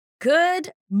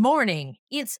Good morning.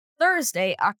 It's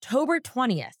Thursday, October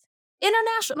 20th,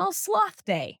 International Sloth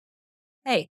Day.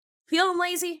 Hey, feeling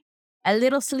lazy? A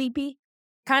little sleepy?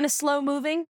 Kind of slow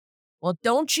moving? Well,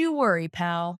 don't you worry,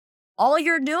 pal. All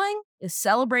you're doing is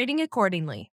celebrating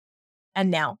accordingly. And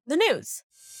now, the news.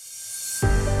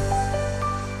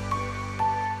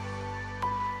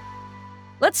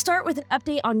 Let's start with an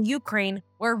update on Ukraine,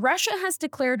 where Russia has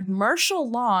declared martial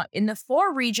law in the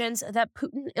 4 regions that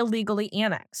Putin illegally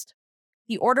annexed.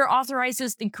 The order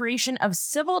authorizes the creation of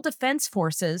civil defense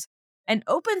forces and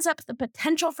opens up the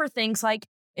potential for things like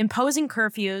imposing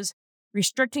curfews,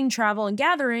 restricting travel and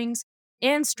gatherings,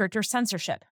 and stricter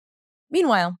censorship.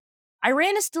 Meanwhile,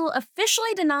 Iran is still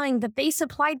officially denying that they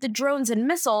supplied the drones and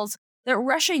missiles that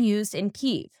Russia used in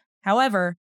Kyiv.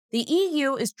 However, the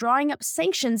EU is drawing up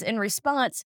sanctions in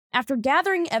response after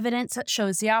gathering evidence that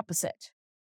shows the opposite.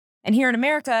 And here in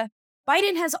America,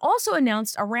 Biden has also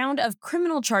announced a round of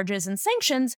criminal charges and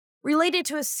sanctions related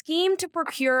to a scheme to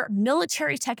procure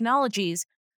military technologies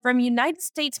from United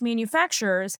States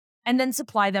manufacturers and then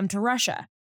supply them to Russia.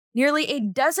 Nearly a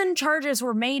dozen charges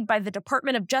were made by the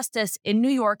Department of Justice in New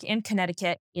York and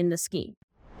Connecticut in the scheme.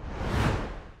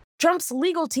 Trump's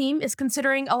legal team is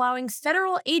considering allowing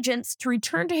federal agents to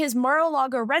return to his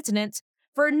Mar-a-Lago residence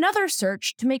for another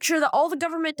search to make sure that all the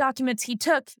government documents he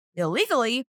took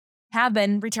illegally have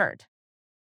been returned.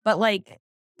 But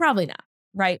probably not,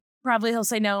 right? Probably he'll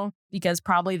say no, because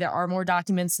probably there are more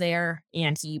documents there,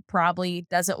 and he probably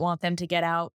doesn't want them to get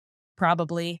out.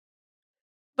 Probably.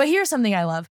 But here's something I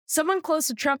love. Someone close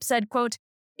to Trump said, quote,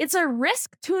 "It's a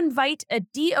risk to invite a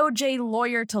DOJ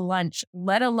lawyer to lunch,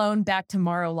 let alone back to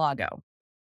Mar-a-Lago."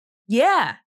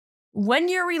 Yeah, when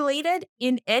you're related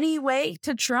in any way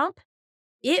to Trump,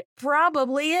 it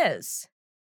probably is.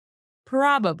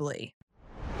 Probably.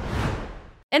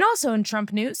 And also in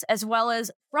Trump news, as well as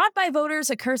fraud by voters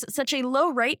occurs at such a low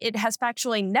rate, it has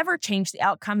factually never changed the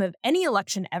outcome of any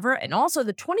election ever. And also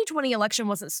the 2020 election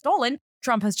wasn't stolen.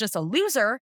 Trump is just a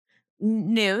loser.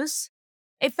 News.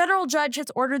 A federal judge has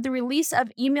ordered the release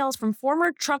of emails from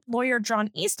former Trump lawyer John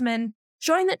Eastman,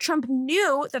 showing that Trump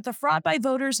knew that the fraud by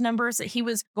voters numbers that he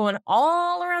was going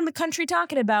all around the country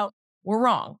talking about were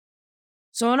wrong.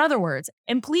 So in other words,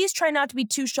 and please try not to be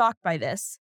too shocked by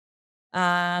this,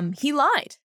 he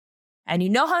lied. And you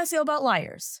know how I feel about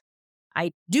liars.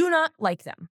 I do not like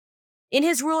them. In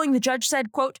his ruling, the judge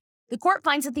said, quote, "The court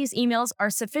finds that these emails are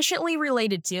sufficiently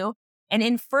related to and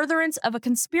in furtherance of a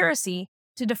conspiracy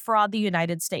to defraud the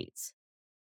United States."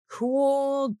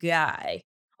 Cool guy.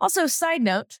 Also, side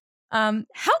note,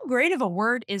 how great of a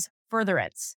word is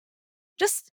furtherance?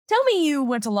 Just tell me you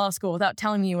went to law school without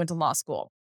telling me you went to law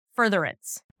school.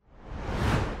 Furtherance.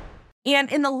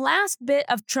 And in the last bit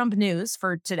of Trump news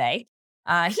for today,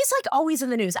 he's always in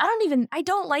the news. I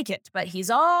don't like it, but he's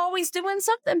always doing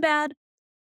something bad.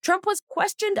 Trump was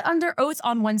questioned under oath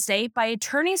on Wednesday by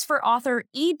attorneys for author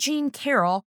E. Jean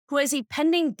Carroll, who has a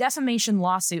pending defamation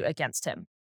lawsuit against him.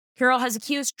 Carroll has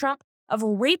accused Trump of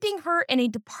raping her in a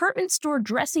department store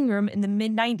dressing room in the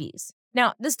mid-90s.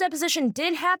 Now, this deposition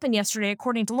did happen yesterday,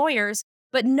 according to lawyers,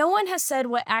 but no one has said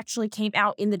what actually came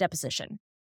out in the deposition.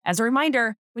 As a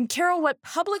reminder, when Carroll went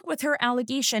public with her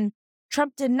allegation,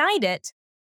 Trump denied it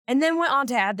and then went on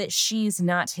to add that she's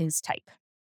not his type,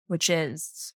 which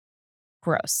is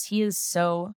gross. He is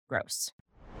so gross.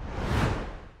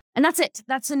 And that's it.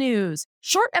 That's the news.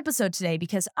 Short episode today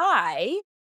because I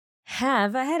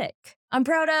have a headache. I'm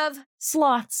proud of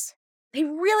sloths. They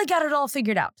really got it all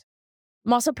figured out.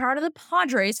 I'm also proud of the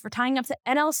Padres for tying up the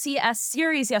NLCS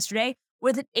series yesterday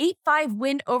with an 8-5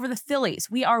 win over the Phillies.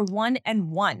 We are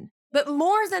 1-1. But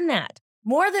more than that,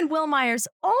 more than Will Myers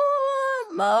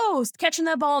almost catching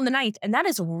that ball in the ninth. And that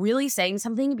is really saying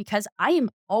something because I am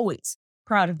always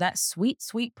proud of that sweet,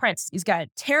 sweet Prince. He's got a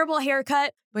terrible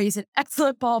haircut, but he's an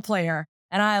excellent ball player,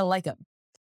 and I like him.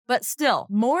 But still,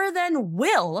 more than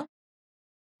Will,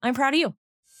 I'm proud of you.